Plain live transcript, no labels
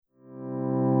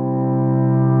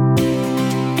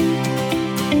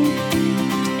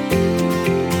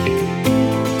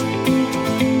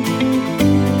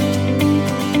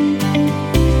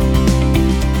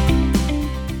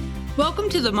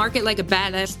Market Like a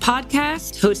Badass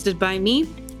podcast, hosted by me,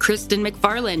 Kristen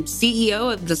McFarland,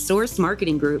 CEO of the Source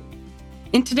Marketing Group.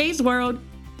 In today's world,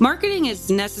 marketing is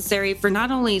necessary for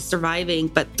not only surviving,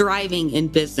 but thriving in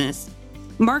business.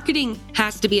 Marketing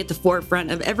has to be at the forefront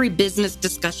of every business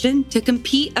discussion to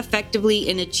compete effectively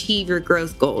and achieve your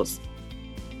growth goals.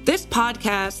 This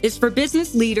podcast is for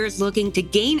business leaders looking to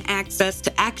gain access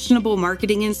to actionable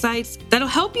marketing insights that'll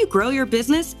help you grow your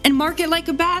business and market like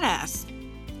a badass.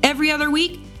 Every other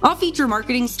week, I'll feature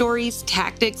marketing stories,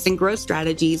 tactics, and growth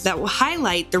strategies that will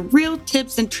highlight the real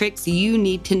tips and tricks you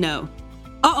need to know.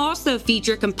 I'll also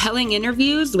feature compelling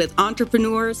interviews with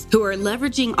entrepreneurs who are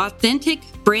leveraging authentic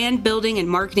brand building and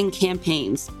marketing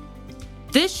campaigns.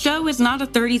 This show is not a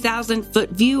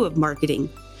 30,000-foot view of marketing.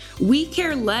 We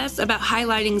care less about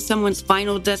highlighting someone's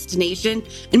final destination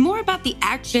and more about the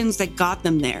actions that got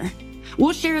them there.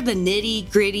 We'll share the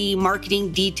nitty-gritty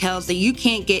marketing details that you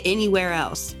can't get anywhere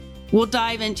else. We'll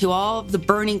dive into all of the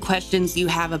burning questions you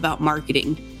have about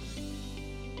marketing.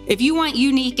 If you want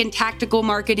unique and tactical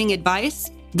marketing advice,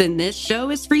 then this show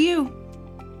is for you.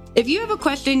 If you have a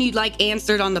question you'd like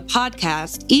answered on the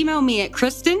podcast, email me at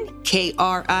Kristen, Kristin,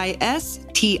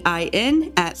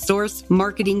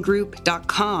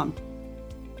 @sourcemarketinggroup.com.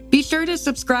 Be sure to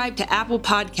subscribe to Apple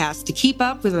Podcasts to keep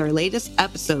up with our latest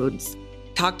episodes.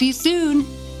 Talk to you soon.